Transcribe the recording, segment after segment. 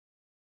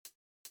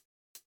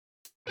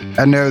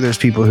I know there's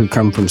people who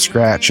come from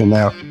scratch and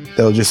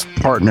they'll just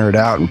partner it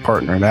out.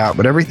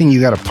 But everything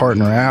you got to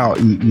partner out,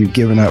 you've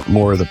given up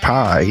more of the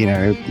pie. You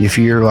know, if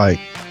you're like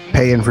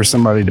paying for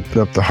somebody to put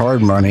up the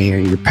hard money, or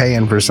you're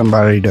paying for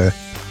somebody to,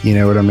 you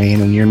know what I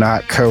mean, and you're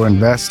not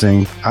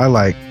co-investing, I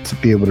like to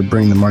be able to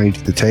bring the money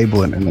to the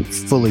table and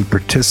fully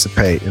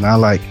participate. And I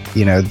like,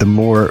 you know, the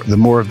more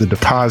of the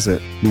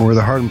deposit, more of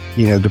the hard,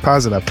 you know,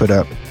 deposit I put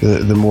up,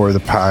 the more of the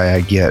pie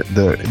I get,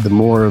 the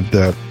more of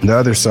the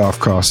other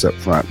soft costs up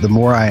front, the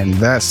more I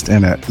invest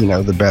in it, you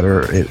know, the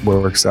better it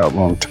works out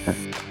long term.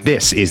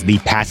 This is the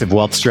Passive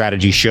Wealth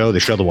Strategy Show, the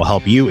show that will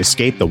help you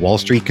escape the Wall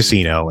Street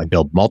casino and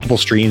build multiple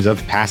streams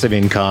of passive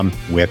income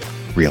with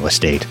real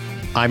estate.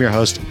 I'm your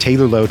host,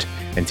 Taylor Loht,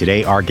 and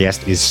today our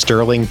guest is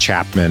Sterling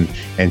Chapman.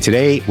 And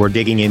today we're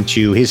digging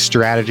into his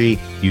strategy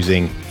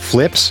using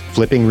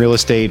flipping real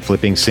estate,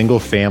 flipping single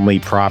family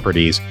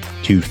properties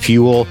to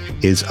fuel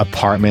his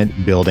apartment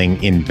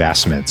building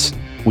investments.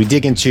 We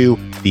dig into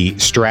the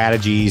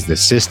strategies, the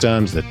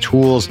systems, the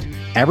tools,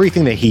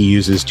 everything that he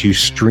uses to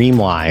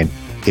streamline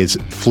his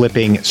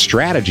flipping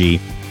strategy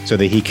so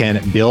that he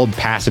can build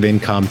passive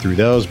income through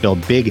those,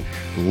 build big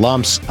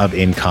lumps of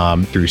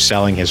income through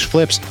selling his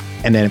flips,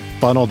 and then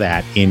funnel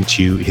that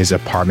into his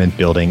apartment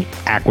building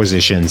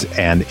acquisitions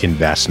and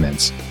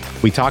investments.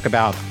 We talk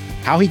about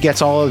how he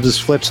gets all of his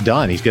flips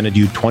done. He's going to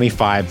do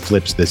 25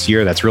 flips this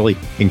year. That's really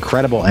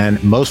incredible.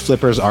 And most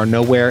flippers are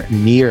nowhere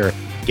near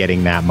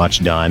getting that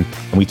much done.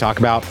 And we talk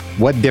about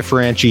what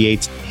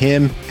differentiates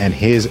him and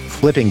his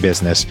flipping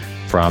business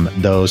from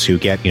those who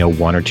get, you know,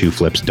 1 or 2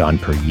 flips done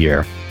per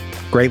year.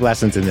 Great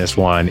lessons in this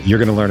one. You're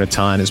going to learn a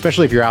ton,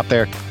 especially if you're out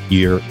there,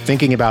 you're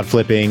thinking about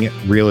flipping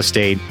real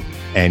estate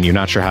and you're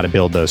not sure how to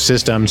build those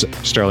systems.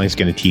 Sterling's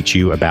going to teach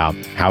you about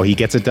how he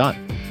gets it done.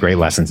 Great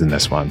lessons in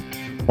this one.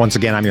 Once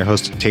again, I'm your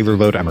host, Taylor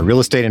Loht. I'm a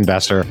real estate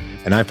investor,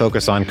 and I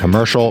focus on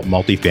commercial,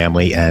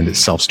 multifamily, and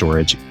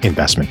self-storage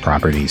investment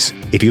properties.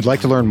 If you'd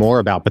like to learn more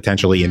about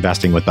potentially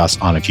investing with us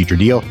on a future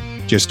deal,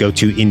 just go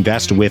to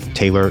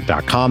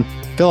investwithtaylor.com,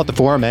 fill out the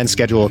form, and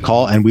schedule a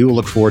call, and we will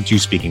look forward to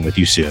speaking with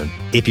you soon.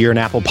 If you're an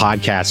Apple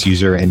Podcasts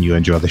user and you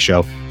enjoy the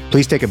show,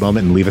 please take a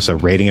moment and leave us a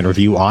rating and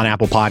review on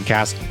Apple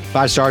Podcasts.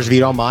 5 stars if you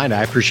don't mind.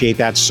 I appreciate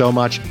that so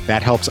much.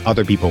 That helps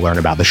other people learn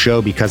about the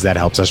show because that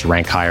helps us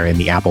rank higher in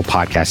the Apple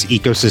Podcast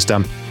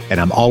ecosystem. And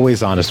I'm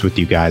always honest with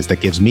you guys. That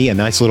gives me a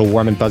nice little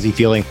warm and fuzzy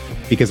feeling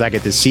because I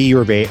get to see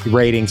your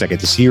ratings, I get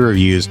to see your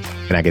reviews,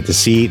 and I get to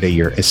see that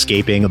you're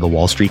escaping the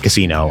Wall Street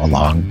casino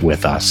along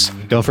with us.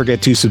 Don't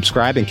forget to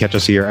subscribe and catch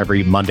us here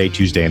every Monday,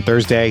 Tuesday, and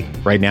Thursday.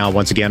 Right now,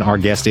 once again, our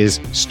guest is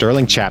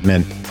Sterling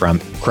Chapman from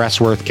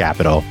Crestworth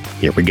Capital.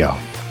 Here we go.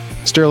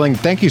 Sterling,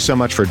 thank you so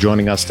much for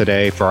joining us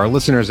today. For our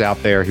listeners out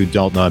there who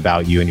don't know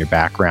about you and your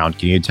background,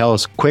 can you tell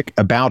us quick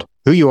about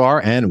who you are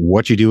and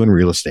what you do in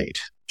real estate?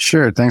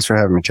 Sure. Thanks for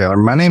having me, Taylor.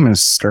 My name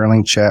is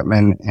Sterling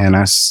Chapman, and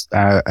I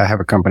have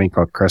a company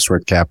called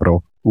Crestworth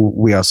Capital.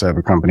 We also have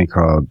a company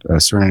called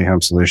Serenity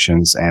Home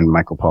Solutions and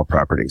Michael Paul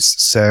Properties.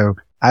 So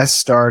I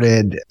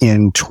started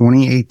in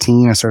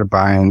 2018. I started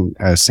buying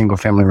single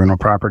family rental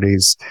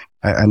properties.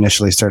 I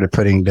initially started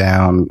putting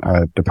down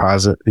a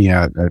deposit,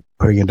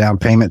 putting a down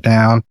payment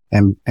down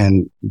and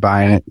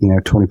buying it,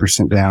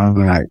 20% down.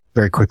 And I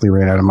very quickly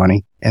ran out of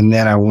money. And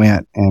then I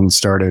went and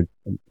started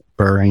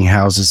burring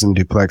houses and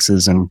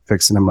duplexes and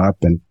fixing them up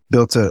and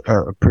built a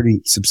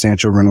pretty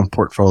substantial rental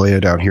portfolio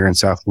down here in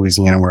South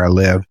Louisiana where I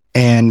live,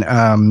 and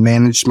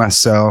managed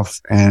myself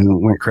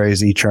and went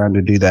crazy trying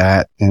to do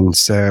that. And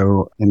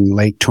so in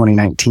late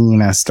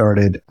 2019, I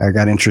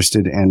got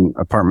interested in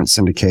apartment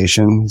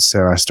syndication.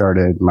 So I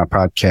started my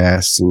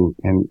podcast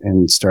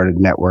and started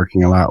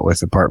networking a lot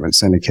with apartment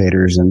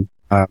syndicators. And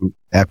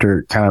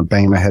after kind of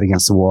banging my head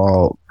against the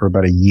wall for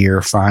about a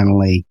year,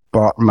 finally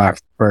bought my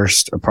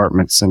first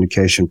apartment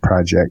syndication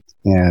project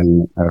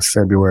in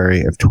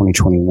February of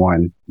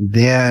 2021.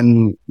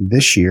 Then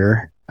this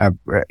year,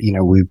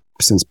 we've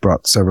since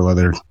bought several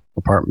other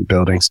apartment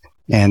buildings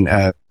and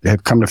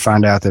have come to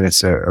find out that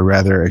it's a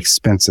rather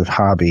expensive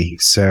hobby.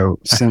 So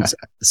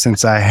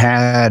since I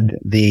had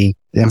the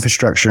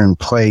infrastructure in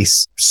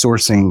place,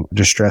 sourcing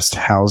distressed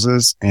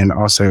houses and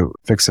also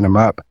fixing them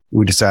up,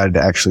 we decided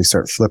to actually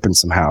start flipping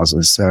some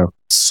houses. So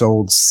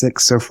sold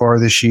 6 so far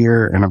this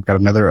year, and I've got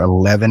another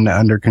 11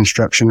 under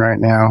construction right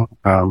now.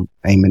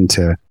 Aiming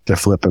to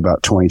flip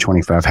about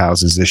 25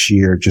 houses this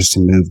year just to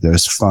move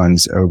those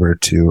funds over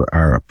to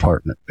our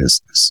apartment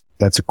business.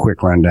 That's a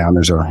quick rundown.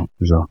 There's a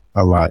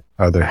lot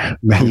other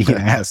you can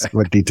ask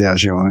what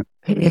details you want.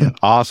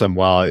 Awesome.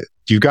 Well,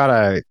 you've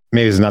got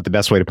maybe it's not the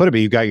best way to put it, but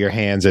you've got your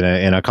hands in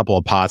a couple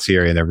of pots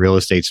here in the real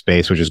estate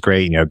space, which is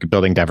great.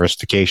 Building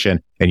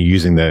diversification and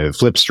using the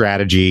flip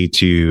strategy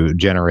to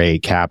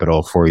generate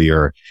capital for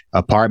your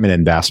apartment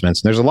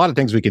investments. And there's a lot of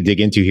things we could dig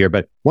into here,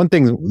 but one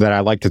thing that I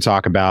like to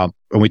talk about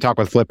when we talk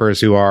with flippers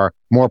who are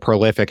more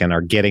prolific and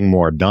are getting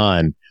more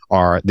done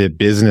are the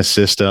business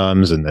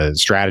systems and the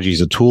strategies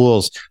and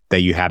tools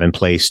that you have in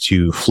place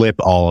to flip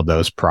all of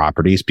those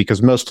properties?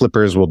 Because most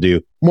flippers will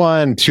do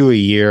 1, 2 a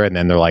year, and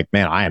then they're like,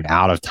 man, I am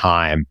out of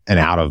time and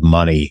out of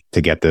money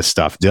to get this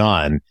stuff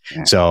done.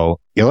 Yeah. So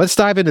let's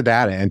dive into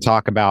that and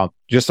talk about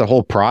just the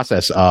whole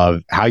process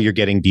of how you're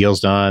getting deals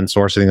done,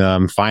 sourcing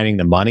them, finding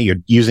the money. You're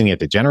using it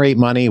to generate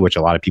money, which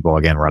a lot of people,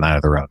 again, run out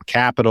of their own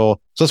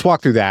capital. So let's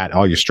walk through that,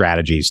 all your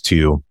strategies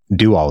to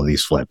do all of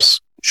these flips.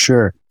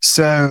 Sure.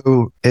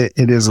 So it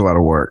is a lot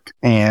of work,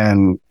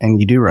 and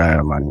you do run out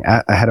of money.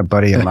 I had a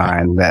buddy of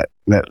mine that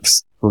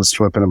was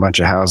flipping a bunch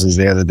of houses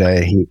the other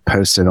day. He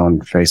posted on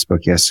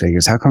Facebook yesterday. He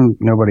goes, "How come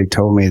nobody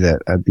told me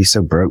that I'd be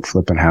so broke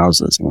flipping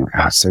houses?" And I'm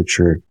like, "It's so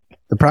true."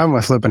 The problem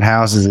with flipping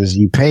houses is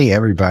you pay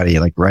everybody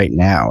like right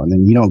now, and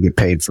then you don't get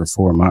paid for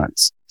 4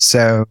 months.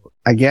 So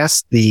I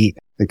guess the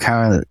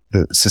kind of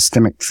the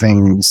systematic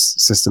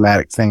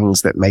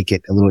things that make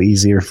it a little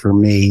easier for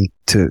me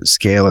to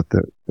scale at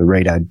the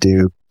rate I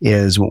do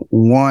is,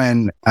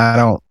 one, I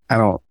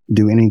don't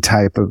do any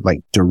type of like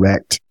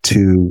direct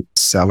to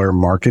seller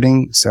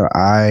marketing. So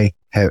I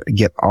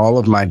get all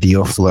of my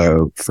deal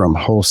flow from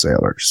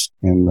wholesalers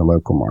in the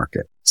local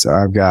market. So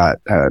I've got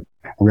a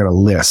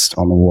list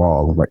on the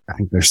wall of like, I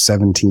think there's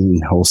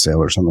 17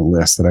 wholesalers on the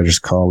list that I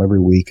just call every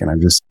week, and I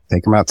just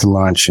take them out to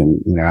lunch,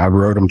 and, I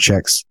wrote them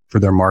checks for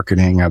their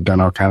marketing. I've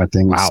done all kind of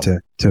things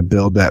to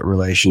build that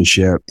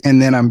relationship.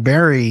 And then I'm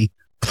very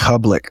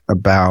public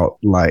about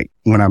like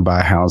when I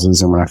buy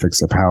houses and when I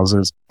fix up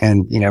houses.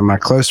 And, my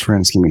close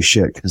friends give me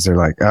shit because they're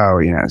like, "Oh,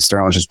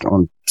 Sterling's just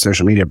on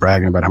social media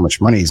bragging about how much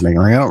money he's making."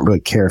 Like, I don't really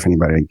care if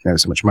anybody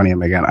knows how much money I'm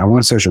making. I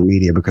want social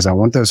media because I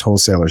want those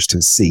wholesalers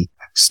to see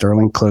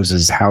Sterling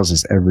closes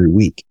houses every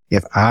week.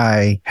 If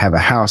I have a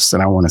house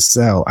that I want to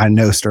sell, I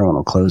know Sterling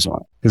will close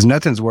on it. Because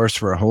nothing's worse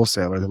for a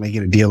wholesaler than they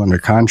get a deal under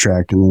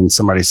contract and then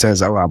somebody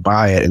says, "Oh, I'll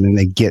buy it." And then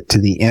they get to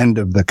the end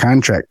of the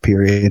contract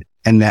period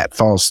and that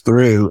falls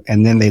through,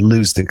 and then they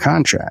lose the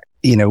contract.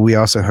 We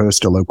also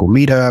host a local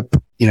meetup.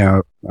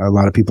 A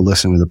lot of people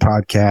listen to the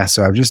podcast.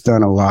 So I've just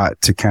done a lot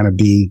to kind of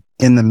be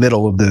in the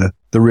middle of the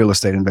real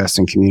estate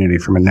investing community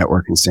from a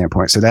networking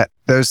standpoint. So that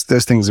those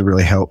things have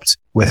really helped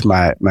with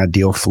my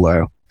deal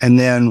flow. And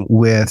then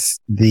with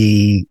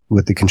the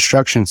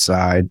construction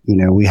side,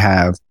 we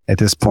have, at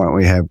this point,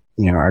 we have,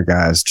 our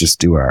guys just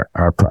do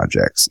our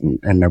projects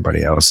and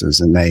nobody else's,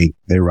 and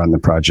they run the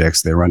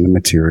projects, they run the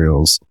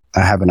materials.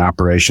 I have an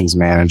operations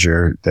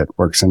manager that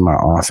works in my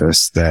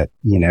office that,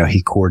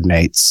 he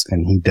coordinates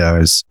and he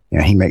does,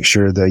 he makes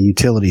sure the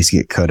utilities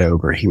get cut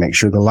over. He makes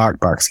sure the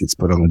lockbox gets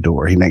put on the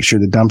door. He makes sure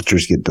the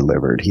dumpsters get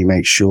delivered. He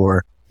makes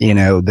sure,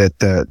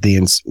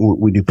 that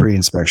we do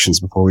pre-inspections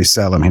before we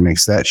sell them. He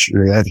makes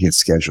sure that gets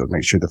scheduled,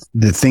 make sure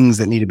the things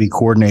that need to be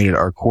coordinated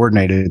are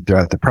coordinated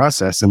throughout the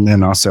process. And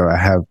then also I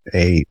have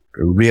a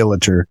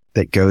realtor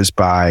that goes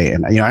by,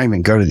 and, I don't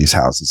even go to these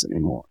houses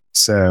anymore.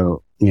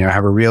 So, I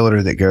have a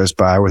realtor that goes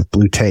by with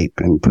blue tape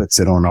and puts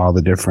it on all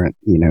the different,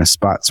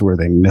 spots where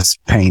they missed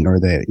paint, or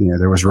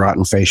there was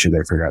rotten fascia they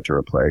forgot to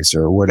replace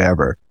or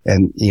whatever.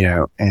 And,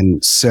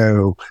 and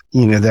so,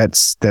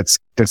 that's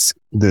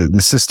the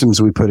systems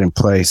we put in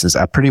place is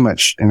I pretty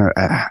much,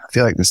 I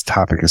feel like this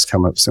topic has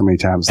come up so many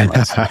times in my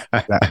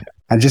life.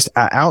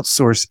 I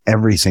outsource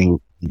everything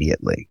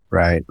immediately,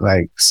 right?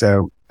 Like,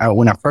 so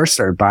when I first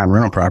started buying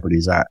rental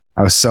properties, I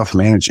was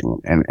self-managing,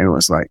 and it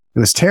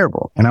was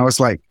terrible. And I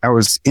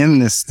was in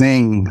this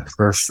thing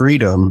for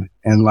freedom.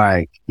 And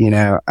I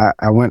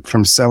went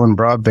from selling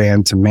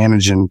broadband to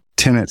managing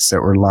tenants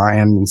that were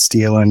lying and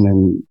stealing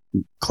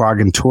and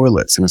clogging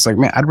toilets. And it's like,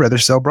 man, I'd rather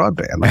sell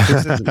broadband. Like,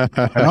 this isn't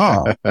at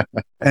all.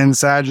 And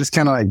so I just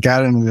kind of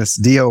got into this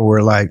deal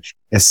where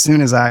as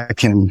soon as I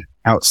can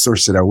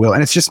outsource it, I will.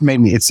 And it's just made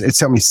me, it's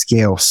helped me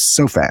scale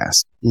so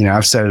fast.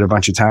 I've said it a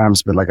bunch of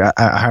times, but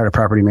I hired a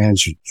property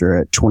manager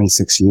at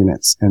 26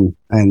 units and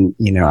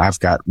I've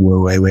got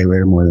way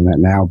more than that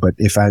now. But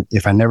if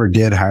I never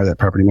did hire that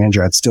property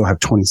manager, I'd still have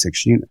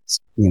 26 units.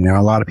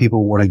 A lot of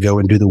people want to go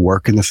and do the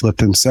work in the flip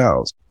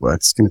themselves. Well,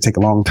 it's going to take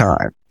a long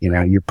time.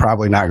 You're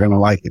probably not going to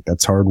like it.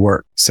 That's hard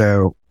work.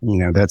 So,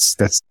 that's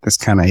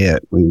kind of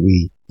it.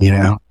 We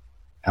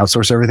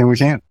outsource everything we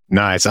can.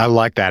 Nice. I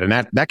like that.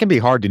 And that can be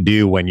hard to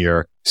do when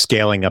you're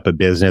scaling up a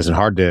business, and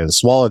hard to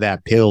swallow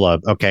that pill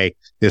of, okay,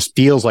 this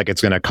feels like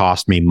it's going to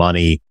cost me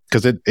money,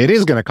 because it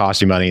is going to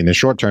cost you money in the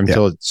short term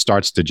until it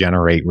starts to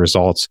generate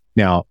results.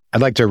 Now,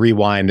 I'd like to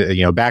rewind,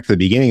 back to the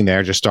beginning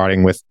there, just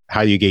starting with how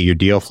you get your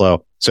deal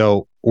flow.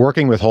 So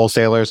working with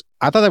wholesalers,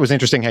 I thought that was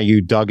interesting how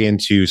you dug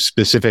into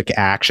specific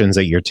actions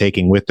that you're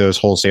taking with those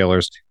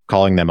wholesalers,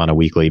 calling them on a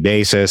weekly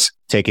basis,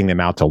 taking them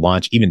out to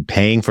lunch, even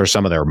paying for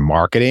some of their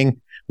marketing,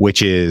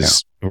 which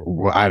is,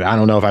 I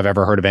don't know if I've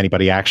ever heard of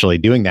anybody actually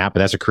doing that, but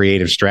that's a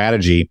creative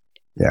strategy.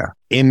 Yeah.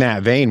 In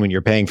that vein, when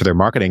you're paying for their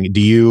marketing,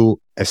 do you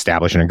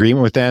establish an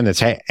agreement with them that's,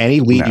 hey, any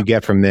lead you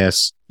get from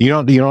this, you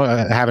don't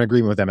have an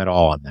agreement with them at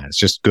all on that? It's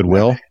just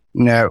goodwill?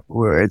 No,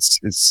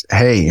 it's,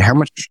 hey, how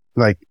much,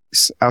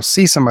 I'll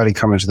see somebody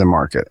come into the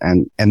market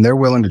and they're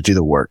willing to do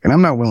the work, and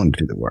I'm not willing to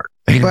do the work.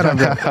 but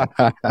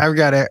I've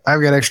got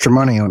extra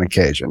money on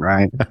occasion,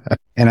 right?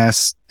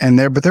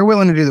 But they're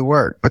willing to do the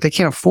work, but they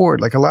can't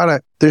afford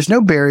there's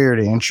no barrier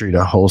to entry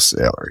to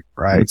wholesaler,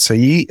 right?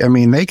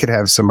 Mm-hmm. So they could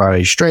have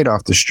somebody straight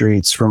off the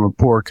streets from a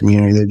poor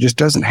community that just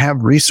doesn't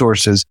have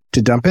resources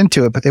to dump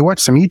into it, but they watch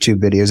some YouTube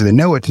videos and they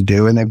know what to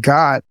do. And they've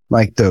got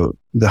the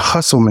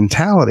hustle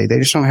mentality. They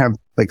just don't have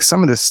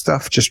some of this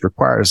stuff just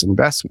requires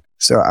investment.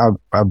 So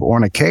I've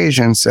on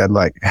occasion said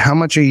how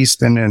much are you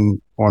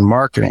spending on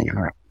marketing?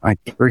 And like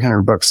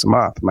 $300 a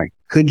month. I'm like,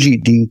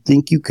 do you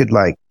think you could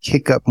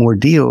kick up more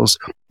deals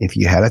if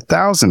you had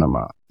 $1,000 a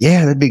month?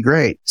 Yeah, that'd be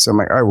great. So I'm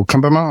like, all right, well, come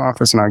by my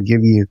office and I'll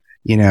give you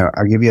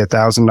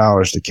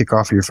 $1,000 to kick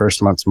off your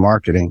first month's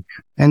marketing.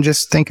 And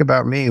just think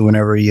about me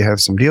whenever you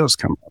have some deals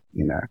come up,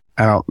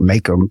 I don't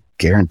make them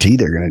guarantee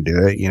they're going to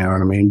do it. You know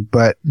what I mean?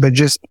 But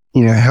just,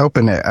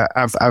 helping it.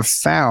 I've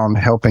found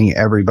helping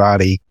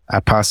everybody I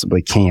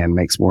possibly can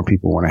makes more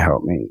people want to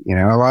help me.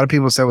 A lot of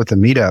people said with the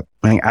meetup,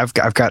 I've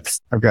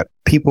got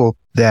people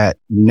that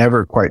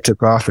never quite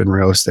took off in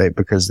real estate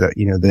because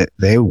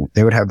they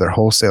would have their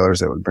wholesalers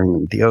that would bring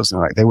them deals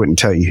and they wouldn't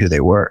tell you who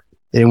they were.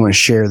 They didn't want to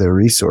share their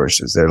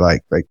resources. They're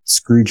like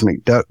Scrooge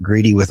McDuck,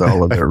 greedy with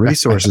all of their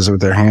resources with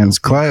their hands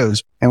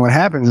closed. And what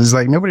happens is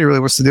nobody really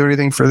wants to do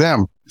anything for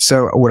them.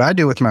 So what I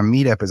do with my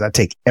meetup is I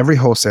take every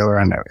wholesaler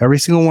I know, every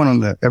single one on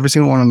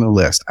the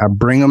list. I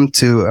bring them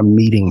to a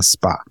meeting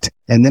spot.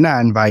 And then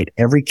I invite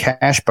every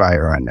cash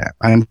buyer I know.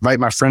 I invite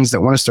my friends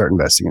that want to start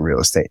investing in real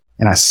estate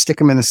and I stick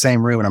them in the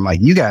same room. And I'm like,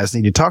 you guys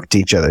need to talk to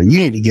each other. You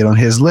need to get on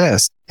his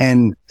list.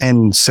 And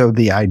so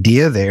the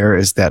idea there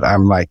is that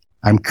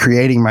I'm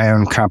creating my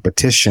own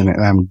competition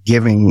and I'm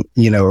giving,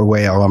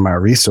 away all of my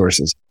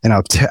resources. And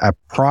I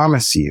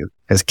promise you,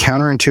 as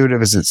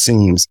counterintuitive as it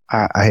seems,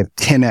 I have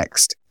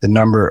 10x'd the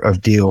number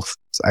of deals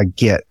I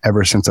get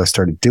ever since I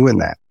started doing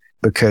that,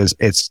 because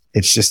it's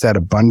just that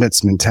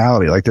abundance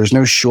mentality. There's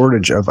no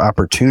shortage of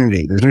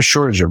opportunity. There's no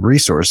shortage of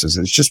resources.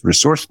 It's just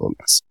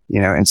resourcefulness,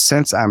 and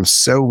since I'm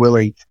so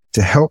willing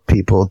to help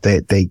people,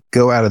 they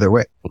go out of their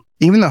way.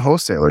 Even the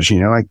wholesalers,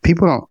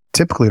 people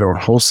typically don't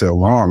wholesale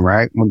long,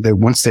 right?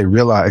 Once they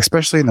realize,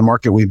 especially in the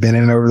market we've been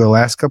in over the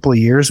last couple of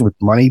years with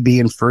money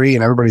being free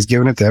and everybody's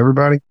giving it to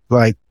everybody,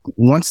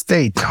 once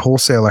they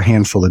wholesale a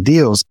handful of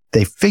deals,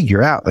 they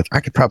figure out, I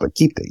could probably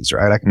keep these,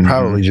 right? I could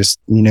probably just,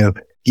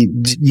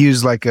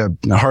 use a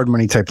hard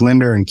money type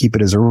lender and keep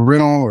it as a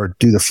rental or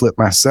do the flip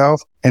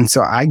myself. And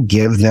so I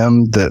give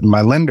them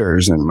my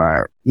lenders and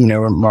my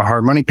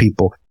hard money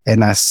people,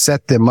 and I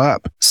set them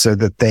up so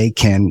that they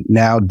can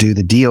now do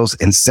the deals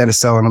instead of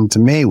selling them to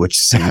me, which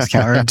seems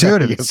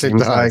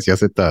counterintuitive.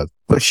 Yes, it does.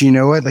 But you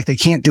know what? They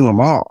can't do them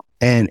all.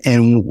 And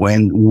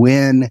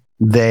when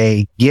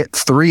they get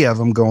 3 of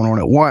them going on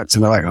at once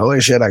and they're like, holy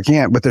shit, I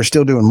can't, but they're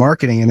still doing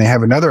marketing and they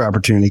have another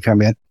opportunity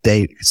come in.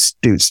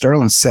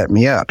 Sterling set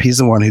me up. He's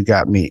the one who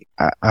got me.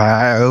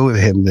 I owe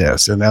him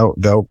this, and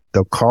they'll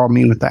call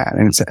me with that.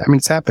 And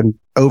it's happened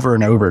over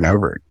and over and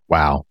over.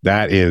 Wow.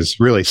 That is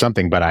really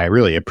something, but I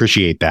really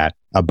appreciate that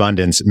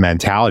abundance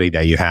mentality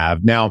that you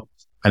have now.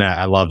 And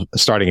I love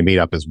starting a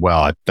meetup as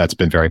well. That's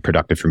been very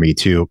productive for me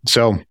too.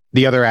 So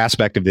the other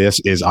aspect of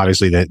this is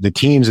obviously the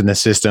teams and the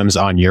systems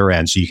on your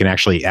end, so you can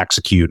actually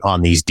execute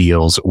on these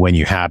deals when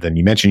you have them.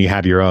 You mentioned you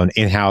have your own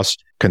in-house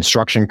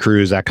construction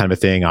crews, that kind of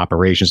a thing,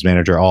 operations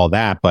manager, all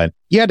that, but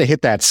you had to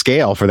hit that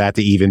scale for that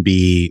to even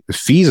be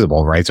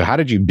feasible, right? So how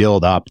did you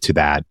build up to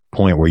that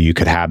point where you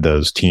could have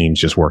those teams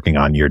just working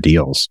on your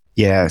deals?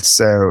 Yeah.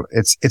 So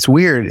it's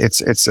weird.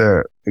 It's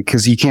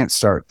because you can't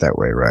start that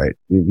way, right?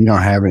 You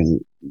don't have any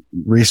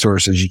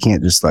resources. You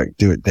can't just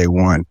do it day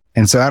one.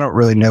 And so I don't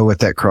really know what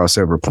that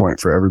crossover point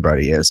for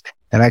everybody is.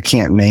 And I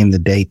can't name the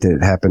date that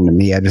it happened to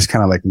me. I just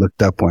kind of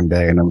looked up one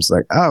day and I was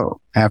like,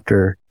 oh,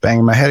 after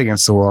banging my head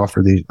against the wall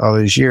for all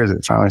these years,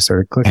 it finally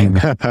started clicking.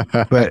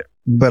 But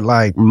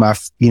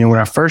when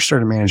I first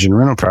started managing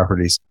rental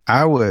properties,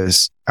 I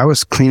was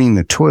cleaning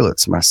the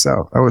toilets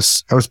myself. I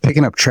was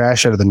picking up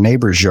trash out of the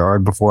neighbor's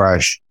yard before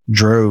I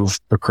drove.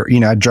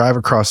 I'd drive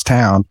across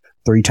town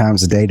 3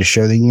 times a day to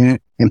show the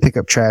unit and pick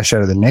up trash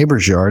out of the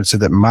neighbor's yard so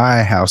that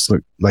my house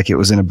looked like it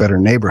was in a better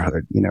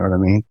neighborhood. You know what I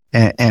mean?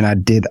 And I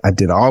did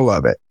all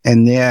of it.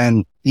 And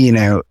then,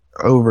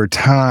 over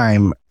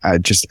time,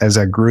 as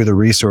I grew the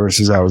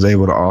resources, I was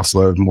able to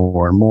offload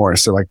more and more.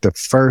 So the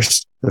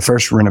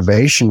first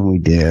renovation we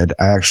did,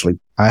 I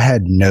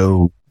had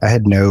no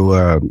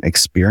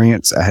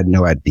experience. I had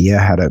no idea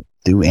how to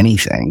do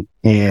anything.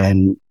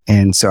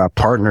 And so I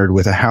partnered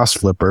with a house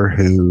flipper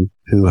who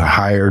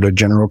hired a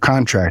general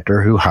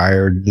contractor who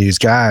hired these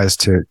guys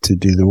to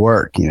do the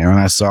work, and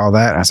I saw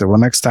that and I said, well,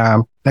 next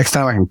time I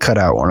can cut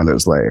out one of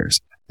those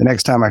layers. The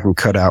next time I can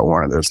cut out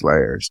one of those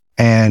layers.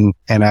 And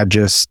I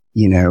just,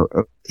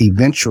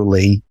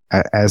 eventually,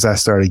 as I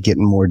started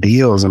getting more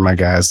deals and my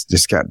guys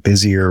just got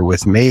busier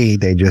with me,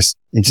 it just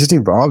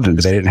evolved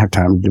into they didn't have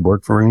time to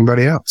work for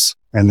anybody else.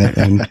 And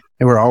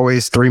they were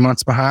always 3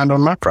 months behind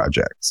on my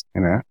projects,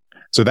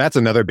 So that's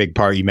another big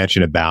part you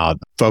mentioned about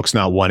folks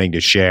not wanting to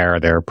share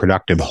their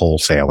productive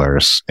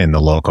wholesalers in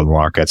the local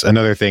markets.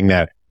 Another thing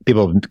that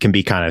people can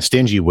be kind of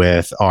stingy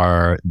with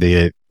are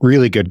the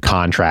really good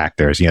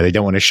contractors. You know, they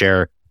don't want to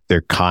share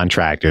their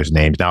contractors'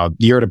 names. Now,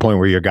 you're at a point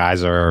where your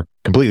guys are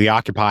completely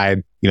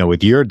occupied, you know,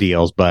 with your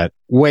deals, but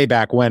way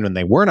back when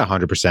they weren't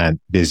 100%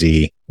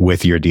 busy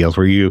with your deals,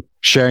 were you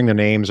sharing the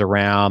names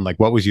around? Like,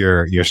 what was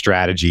your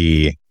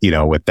strategy, you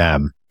know, with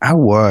them? I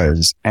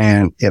was,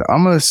 and it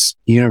almost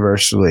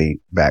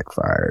universally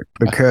backfired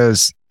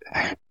because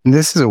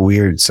this is a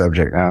weird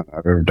subject I've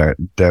ever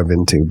dove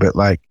into, but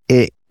like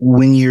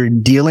when you're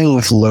dealing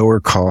with lower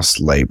cost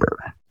labor,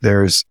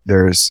 there's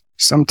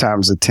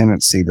sometimes a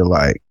tendency to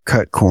like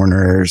cut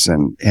corners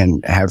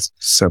and have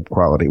sub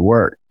quality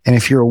work. And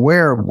if you're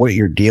aware of what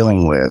you're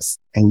dealing with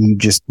and you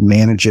just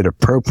manage it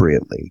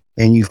appropriately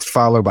and you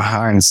follow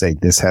behind and say,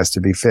 this has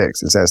to be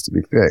fixed. This has to be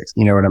fixed.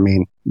 You know what I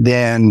mean?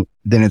 Then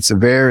it's a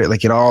very,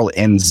 like it all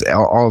ends,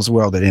 all's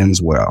well that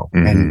ends well.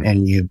 Mm-hmm.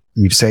 And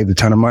you've saved a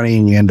ton of money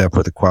and you end up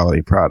with a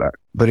quality product.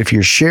 But if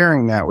you're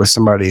sharing that with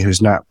somebody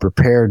who's not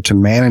prepared to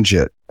manage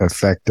it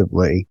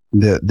effectively,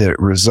 the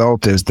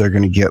result is they're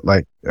going to get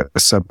like a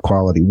sub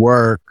quality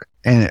work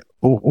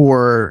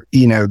or,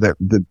 you know,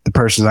 the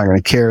person's not going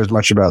to care as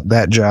much about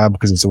that job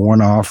because it's a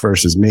one-off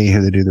versus me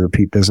who they do the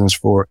repeat business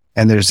for.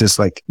 And there's this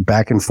like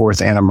back and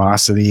forth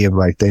animosity of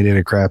like they did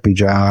a crappy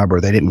job or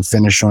they didn't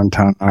finish on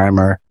time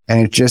and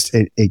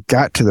it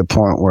got to the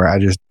point where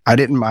I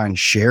didn't mind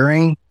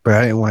sharing, but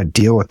I didn't want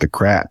to deal with the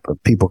crap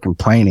of people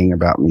complaining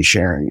about me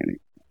sharing it.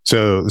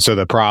 So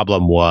the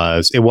problem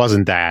was, it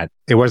wasn't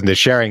the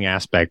sharing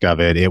aspect of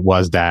it. It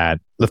was that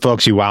the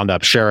folks you wound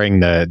up sharing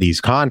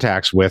these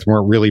contacts with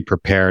weren't really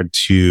prepared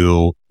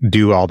to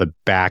do all the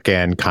back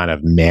end kind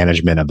of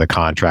management of the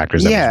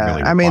contractors. Yeah.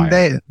 Really, I mean,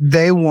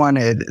 they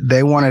wanted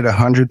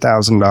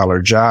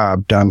 $100,000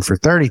 job done for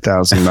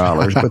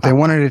 $30,000, but they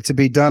wanted it to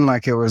be done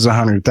like it was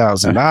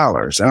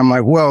 $100,000. And I'm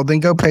like, well, then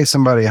go pay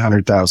somebody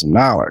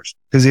 $100,000.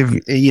 Because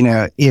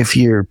if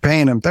you're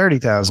paying them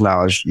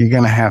 $30,000, you're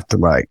going to have to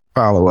like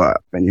follow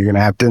up and you're going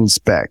to have to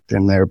inspect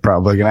and they're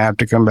probably going to have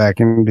to come back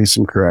and do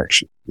some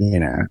correction, you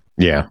know?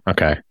 Yeah.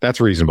 Okay. That's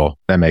reasonable.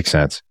 That makes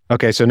sense.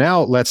 Okay. So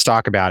now let's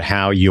talk about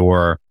how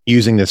you're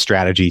using this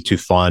strategy to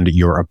fund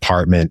your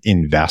apartment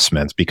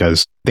investments,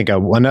 because I think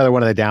another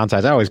one of the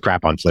downsides, I always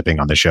crap on flipping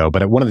on the show,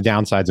 but one of the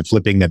downsides of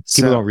flipping that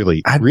people don't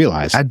really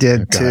realize. I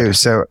did too.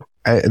 So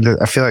I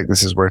feel like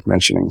this is worth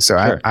mentioning. So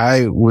sure.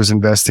 I was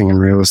investing in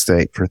real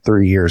estate for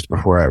 3 years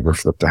before I ever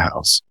flipped a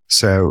house.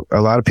 So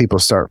a lot of people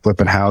start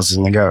flipping houses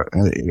and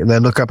they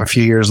look up a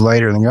few years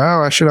later and they go,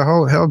 oh, I should have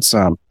held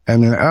some.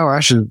 And then, oh, I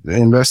should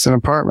invest in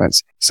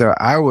apartments. So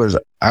I'd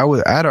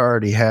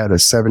already had a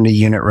 70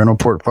 unit rental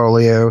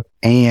portfolio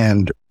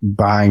and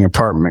buying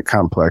apartment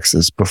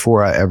complexes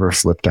before I ever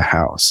flipped a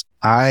house.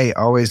 I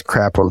always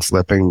crap on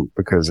flipping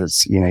because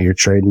it's, you know, you're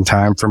trading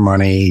time for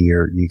money.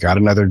 You got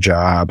another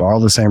job,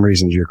 all the same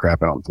reasons you're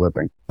crapping on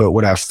flipping. But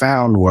what I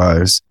found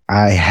was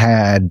I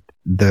had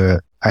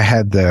the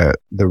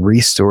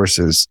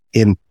resources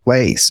in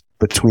place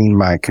between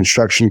my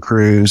construction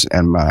crews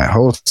and my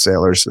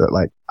wholesalers that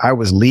like I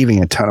was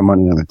leaving a ton of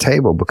money on the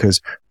table,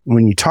 because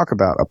when you talk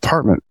about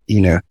apartment,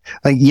 you know,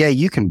 like, yeah,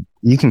 you can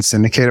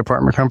syndicate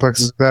apartment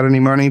complexes without any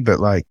money, but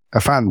like I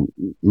find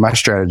my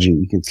strategy,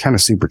 you can kind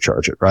of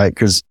supercharge it, right?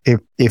 Because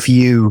if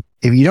you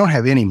don't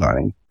have any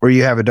money or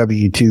you have a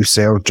W-2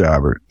 sales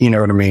job or, you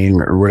know what I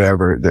mean, or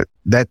whatever,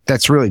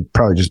 that's really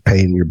probably just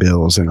paying your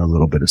bills and a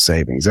little bit of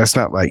savings. That's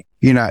not like,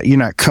 you're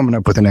not coming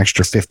up with an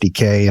extra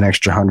 $50K, an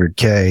extra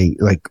 $100K,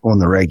 like on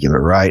the regular,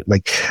 right?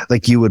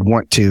 Like you would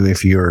want to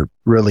if you're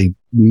really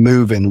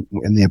moving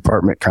in the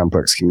apartment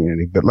complex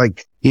community. But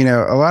like, you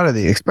know, a lot of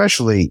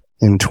especially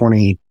in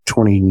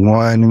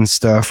 2021 and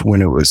stuff,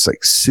 when it was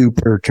like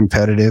super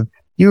competitive,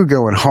 you were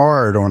going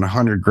hard on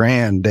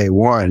 $100,000 day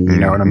one, you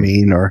know what I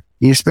mean? Or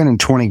you're spending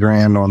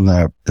 $20,000 on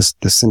the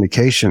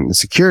syndication, the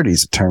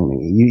securities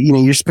attorney. You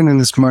know, you're spending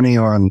this money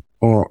on,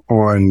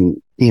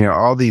 you know,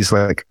 all these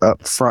like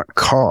upfront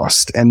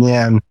costs. And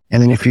then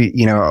if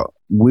you know,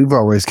 we've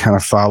always kind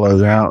of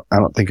followed out. I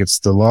don't think it's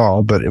the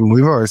law, but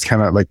we've always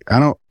kind of like, I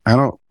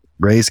don't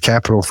raise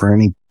capital for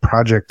any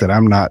project that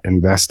I'm not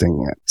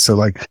investing in. So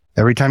like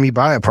every time you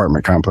buy an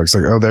apartment complex,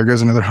 like, oh, there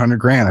goes another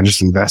 $100,000. I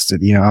just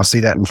invested, you know, I'll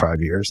see that in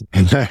 5 years.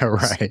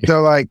 Right.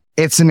 So like,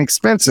 it's an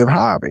expensive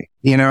hobby.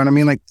 You know what I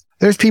mean? Like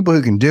there's people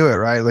who can do it,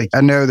 right? Like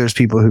I know there's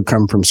people who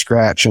come from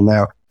scratch and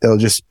they'll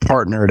just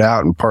partner it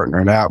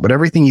out. But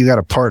everything you got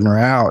to partner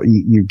out,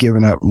 you're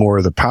giving up more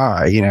of the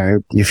pie. You know,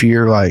 if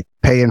you're like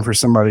paying for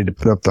somebody to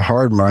put up the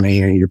hard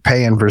money and you're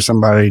paying for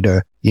somebody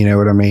to, you know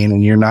what I mean?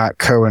 And you're not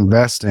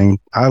co-investing.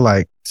 I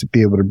like to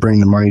be able to bring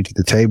the money to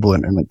the table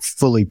and like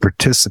fully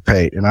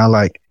participate. And I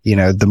like, you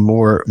know, the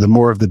more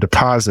of the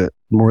deposit,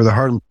 the more of the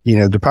hard, you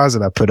know,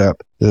 deposit I put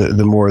up,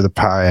 the more of the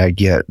pie I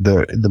get,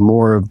 the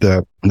more of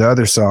the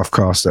other soft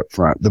costs up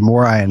front, the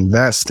more I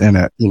invest in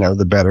it, you know,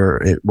 the better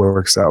it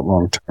works out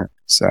long term.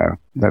 So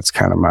that's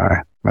kind of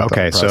my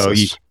okay. So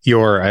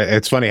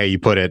it's funny how you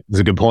put it. It's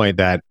a good point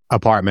that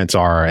apartments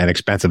are an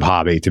expensive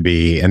hobby to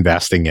be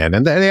investing in.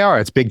 And they are.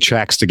 It's big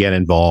checks to get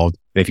involved.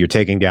 If you're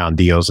taking down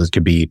deals, it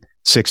could be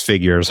six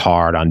figures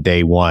hard on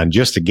day one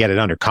just to get it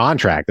under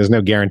contract. There's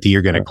no guarantee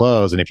you're going to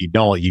close. And if you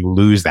don't, you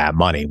lose that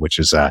money, which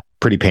is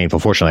pretty painful.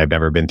 Fortunately, I've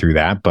never been through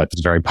that, but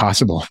it's very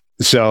possible.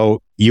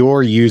 So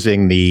you're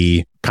using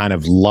the kind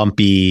of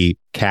lumpy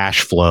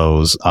cash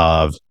flows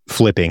of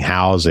flipping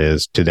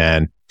houses to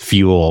then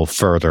fuel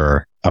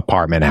further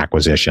apartment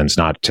acquisitions,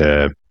 not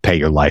to pay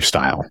your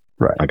lifestyle.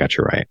 Right. I got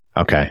you right.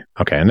 Okay.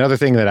 Another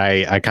thing that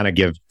I kind of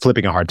give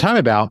flipping a hard time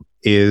about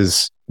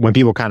is when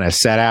people kind of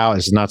set out,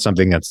 it's not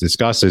something that's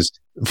discussed, is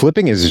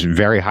flipping is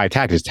very high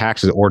tax. It's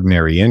taxed as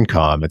ordinary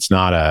income. It's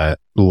not a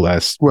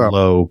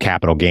low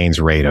capital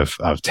gains rate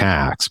of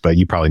tax, but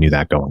you probably knew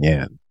that going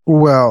in.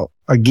 Well,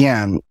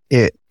 again,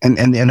 and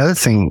another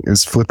thing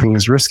is flipping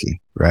is risky,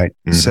 right?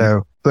 Mm-hmm.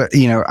 So, but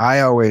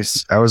I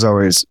was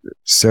always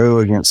so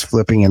against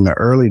flipping in the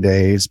early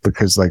days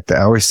because I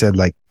always said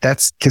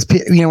that's because,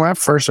 when I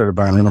first started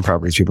buying rental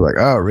properties, people were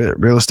like, oh,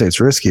 real estate's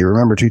risky.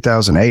 Remember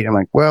 2008? I'm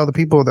like, well, the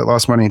people that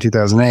lost money in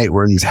 2008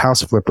 were these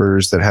house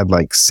flippers that had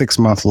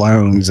 6-month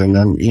loans. And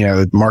then,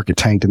 the market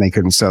tanked and they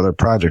couldn't sell their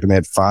project and they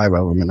had 5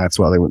 of them. And that's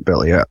why they went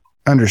belly up.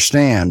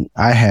 Understand,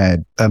 I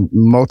had a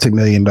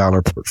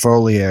multi-million-dollar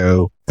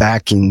portfolio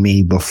backing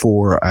me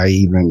before I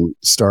even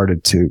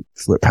started to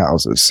flip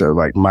houses. So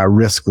my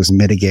risk was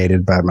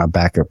mitigated by my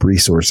backup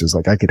resources.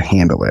 I could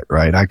handle it,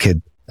 right? I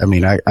could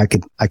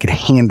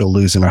handle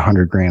losing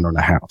 $100,000 on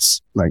a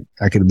house.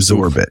 I could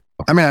absorb it.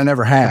 I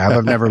never have.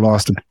 I've never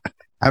lost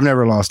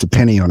a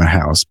penny on a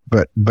house,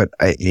 but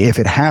if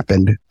it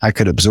happened, I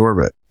could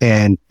absorb it.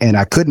 And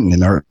I couldn't in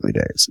the early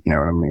days, you know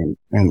what I mean?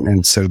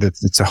 And so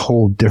it's a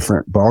whole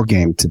different ball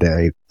game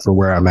today for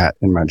where I'm at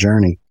in my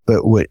journey.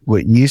 But what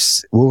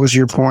was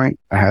your point?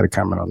 I had a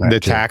comment on that.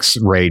 The tax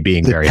rate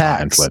being very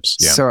high in flips.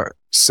 Yeah.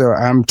 So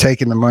I'm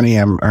taking the money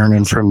I'm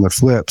earning from the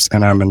flips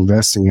and I'm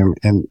investing them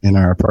in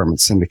our apartment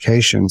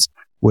syndications,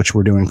 which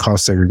we're doing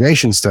cost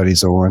segregation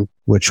studies on,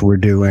 which we're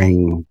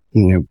doing,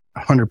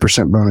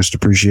 100% bonus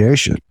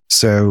depreciation.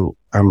 So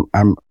I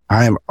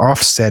am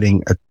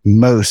offsetting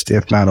most,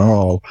 if not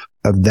all,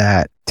 of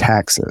that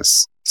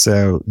taxes.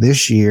 So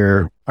this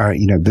year,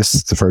 this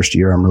is the first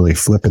year I'm really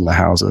flipping the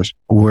houses.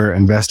 We're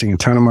investing a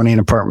ton of money in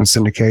apartment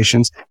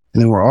syndications.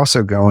 And then we're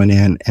also going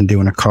in and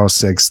doing a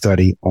cost seg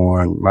study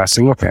on my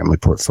single family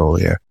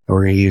portfolio.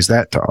 We're going to use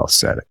that to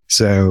offset it.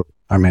 So,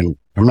 I'm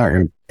not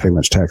going to pay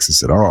much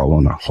taxes at all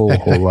on a whole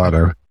lot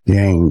of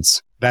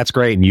gains. That's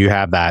great. And you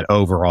have that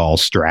overall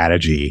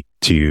strategy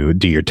to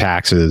do your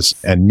taxes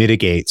and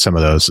mitigate some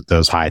of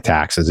those high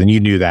taxes. And you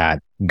knew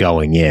that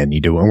going in,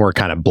 and we're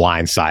kind of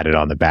blindsided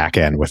on the back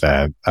end with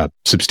a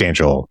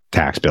substantial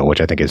tax bill, which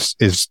I think is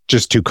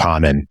just too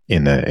common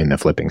in the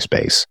flipping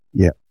space.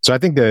 Yeah. So I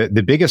think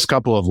the biggest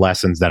couple of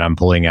lessons that I'm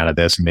pulling out of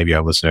this, and maybe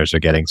our listeners are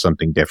getting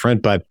something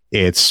different, but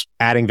it's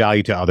adding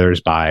value to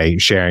others by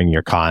sharing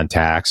your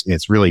contacts.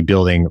 It's really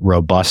building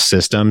robust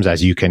systems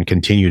as you can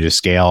continue to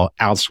scale,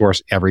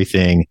 outsource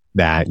everything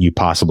that you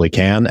possibly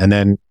can, and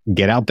then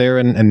get out there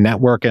and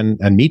network and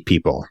meet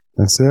people.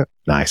 That's it.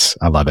 Nice.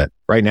 I love it.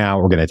 Right now,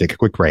 we're going to take a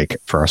quick break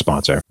for our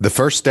sponsor. The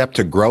first step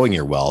to growing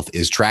your wealth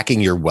is tracking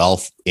your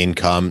wealth,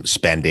 income,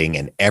 spending,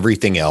 and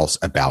everything else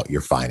about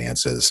your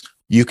finances.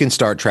 You can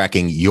start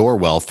tracking your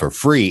wealth for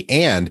free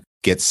and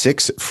get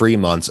 6 free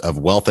months of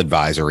wealth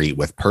advisory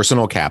with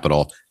Personal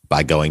Capital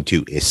by going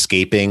to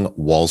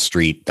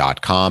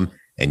escapingwallstreet.com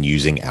and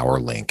using our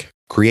link.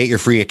 Create your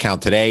free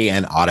account today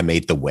and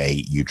automate the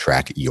way you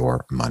track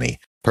your money.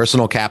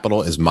 Personal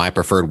Capital is my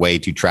preferred way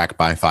to track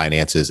my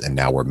finances, and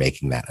now we're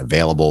making that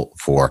available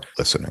for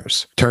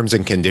listeners. Terms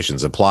and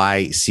conditions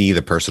apply. See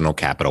the Personal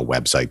Capital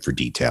website for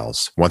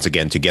details. Once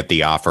again, to get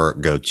the offer,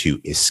 go to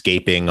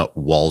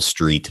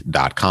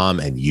escapingwallstreet.com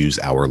and use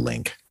our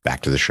link.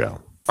 Back to the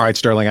show. All right,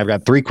 Sterling, I've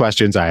got 3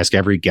 questions I ask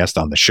every guest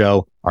on the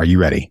show. Are you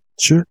ready?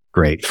 Sure.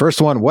 Great. First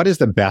one, what is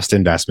the best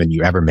investment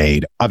you ever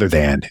made other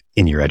than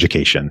in your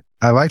education?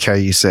 I like how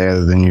you say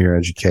other than your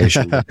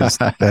education, because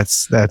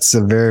that's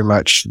a very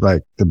much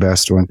like the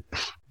best one.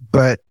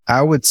 But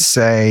I would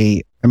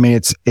say,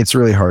 it's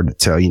really hard to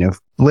tell,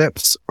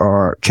 flips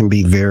can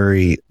be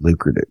very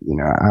lucrative.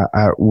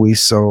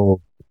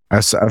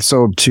 I've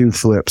sold 2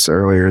 flips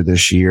earlier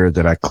this year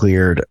that I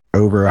cleared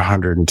over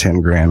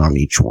 $110,000 on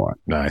each one.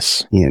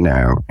 Nice. And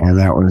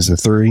that was a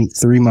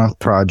 3-month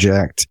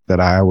project that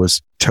I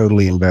was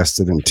totally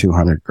invested in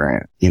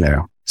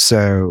 $200,000,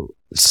 So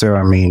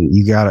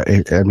you gotta,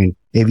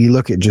 if you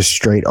look at just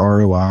straight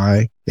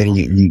ROI and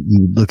you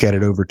look at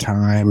it over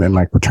time and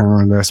return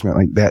on investment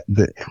like that,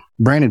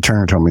 Brandon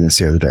Turner told me this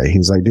the other day.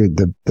 He's like, dude,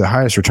 the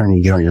highest return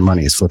you get on your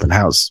money is flipping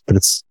house, but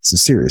it's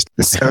serious.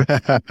 So,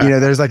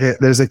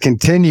 there's a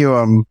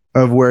continuum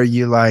of where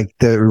you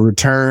the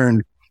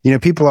return,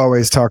 people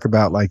always talk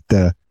about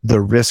the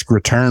risk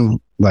return,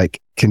 like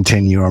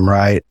continuum,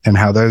 right? And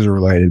how those are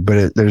related.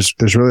 But there's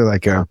really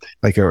like a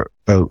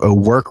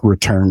work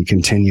return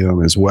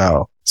continuum as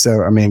well.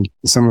 So, I mean,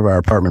 some of our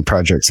apartment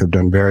projects have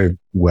done very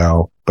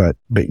well, but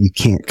you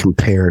can't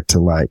compare to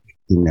like,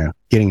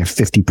 getting a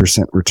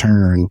 50%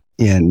 return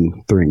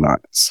in 3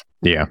 months.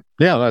 Yeah.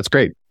 Yeah. That's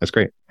great. That's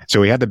great.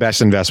 So we had the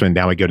best investment.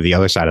 Now we go to the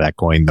other side of that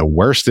coin, the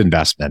worst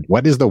investment.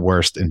 What is the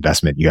worst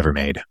investment you ever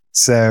made?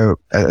 So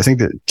I think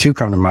that 2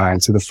 come to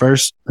mind. So the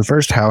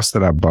first house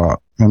that I bought,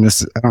 and I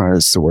don't know,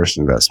 it's the worst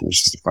investment.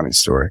 It's just a funny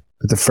story.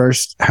 But the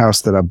first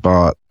house that I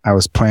bought, I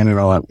was planning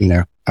on,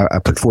 I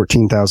put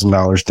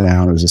 $14,000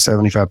 down. It was a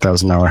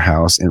 $75,000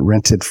 house. It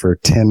rented for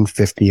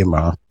 $1,050 a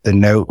month. The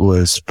note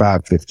was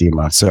 $550 a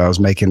month. So I was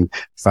making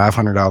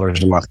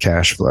 $500 a month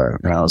cash flow.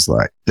 And I was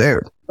like,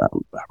 dude,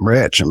 I'm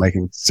rich. I'm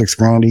making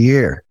 $6,000 a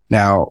year.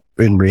 Now,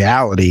 in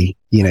reality,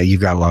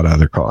 you've got a lot of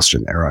other costs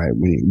in there, right?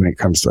 When it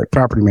comes to like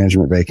property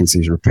management,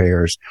 vacancies,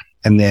 repairs.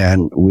 And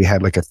then we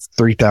had like a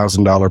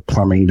 $3,000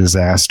 plumbing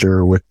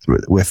disaster with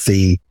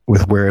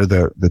where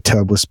the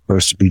tub was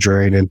supposed to be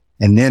draining.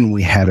 And then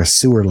we had a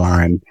sewer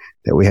line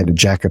that we had to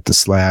jack up the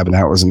slab, and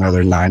that was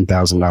another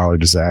 $9,000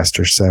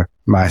 disaster. So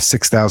my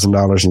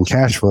 $6,000 in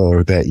cash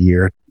flow that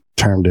year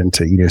turned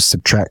into,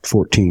 subtract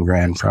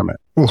 $14,000 from it.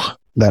 Ooh,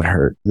 that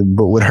hurt.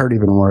 But what hurt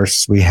even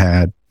worse,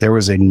 there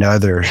was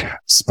another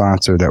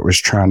sponsor that was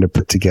trying to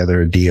put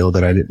together a deal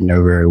that I didn't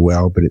know very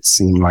well, but it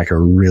seemed like a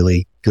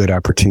really good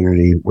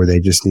opportunity where they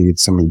just needed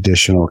some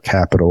additional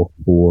capital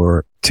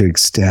to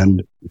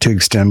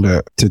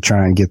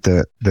try and get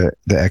the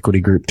equity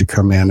group to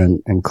come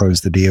in and close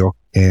the deal.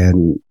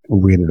 And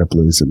we ended up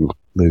losing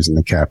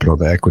the capital.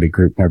 The equity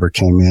group never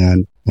came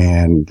in,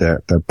 and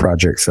the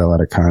project fell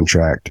out of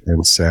contract.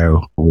 And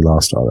so we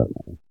lost all that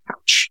money.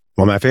 Ouch.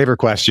 Well, my favorite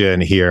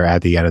question here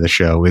at the end of the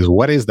show is,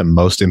 what is the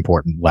most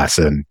important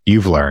lesson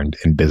you've learned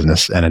in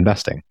business and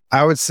investing?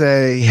 I would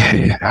say,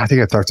 I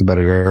think I talked about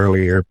it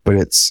earlier, but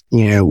it's,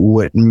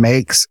 what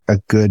makes a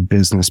good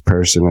business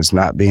person is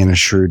not being a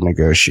shrewd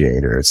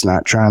negotiator. It's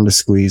not trying to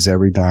squeeze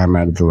every dime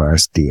out of the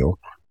last deal.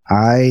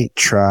 I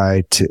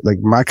try to,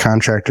 my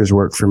contractors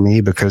work for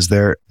me because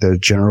the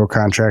general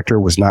contractor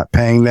was not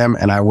paying them,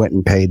 and I went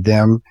and paid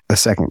them a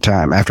second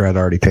time after I'd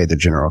already paid the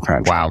general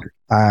contractor. Wow.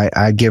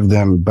 I give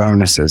them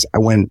bonuses.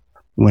 When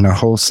a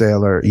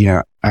wholesaler,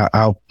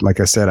 like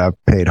I said,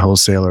 I've paid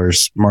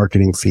wholesalers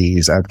marketing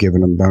fees. I've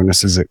given them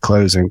bonuses at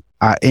closing.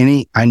 I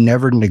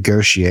never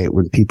negotiate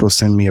when people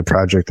send me a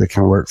project that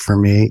can work for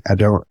me. I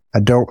don't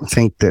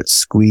think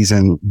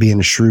that being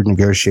a shrewd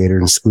negotiator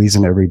and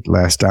squeezing every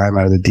last dime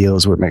out of the deal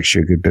is what makes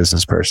you a good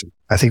business person.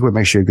 I think what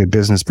makes you a good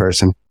business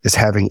person is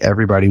having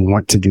everybody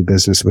want to do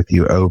business with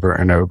you over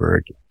and over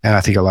again. And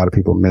I think a lot of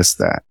people miss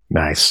that.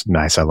 Nice.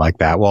 I like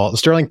that. Well,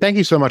 Sterling, thank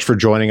you so much for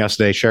joining us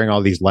today, sharing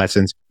all these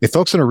lessons. If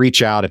folks want to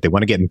reach out, if they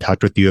want to get in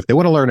touch with you, if they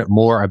want to learn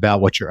more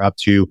about what you're up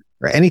to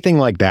or anything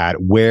like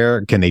that,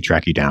 where can they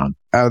track you down?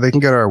 They can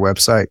go to our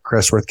website,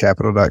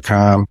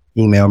 crestworthcapital.com,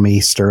 email me,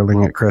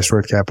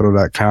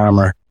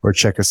 sterling@crestworthcapital.com, or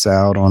check us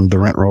out on the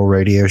Rent Roll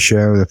Radio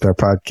Show, that's our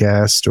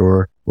podcast,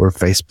 or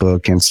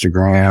Facebook,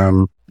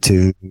 Instagram,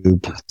 to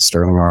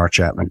Sterling R.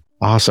 Chapman.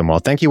 Awesome. Well,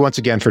 thank you once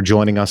again for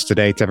joining us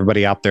today. To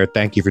everybody out there,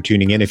 thank you for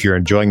tuning in. If you're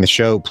enjoying the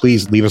show,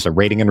 please leave us a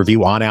rating and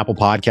review on Apple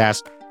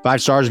Podcasts. 5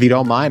 stars if you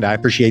don't mind. I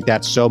appreciate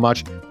that so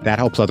much. That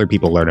helps other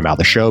people learn about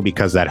the show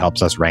because that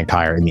helps us rank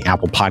higher in the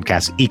Apple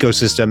Podcast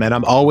ecosystem. And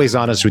I'm always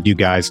honest with you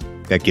guys.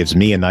 That gives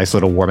me a nice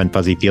little warm and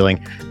fuzzy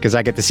feeling because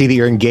I get to see that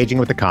you're engaging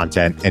with the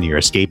content and you're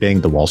escaping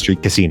the Wall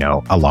Street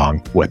casino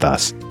along with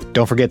us.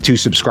 Don't forget to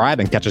subscribe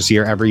and catch us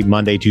here every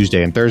Monday,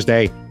 Tuesday, and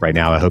Thursday. Right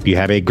now, I hope you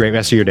have a great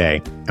rest of your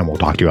day, and we'll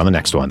talk to you on the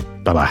next one.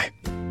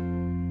 Bye-bye.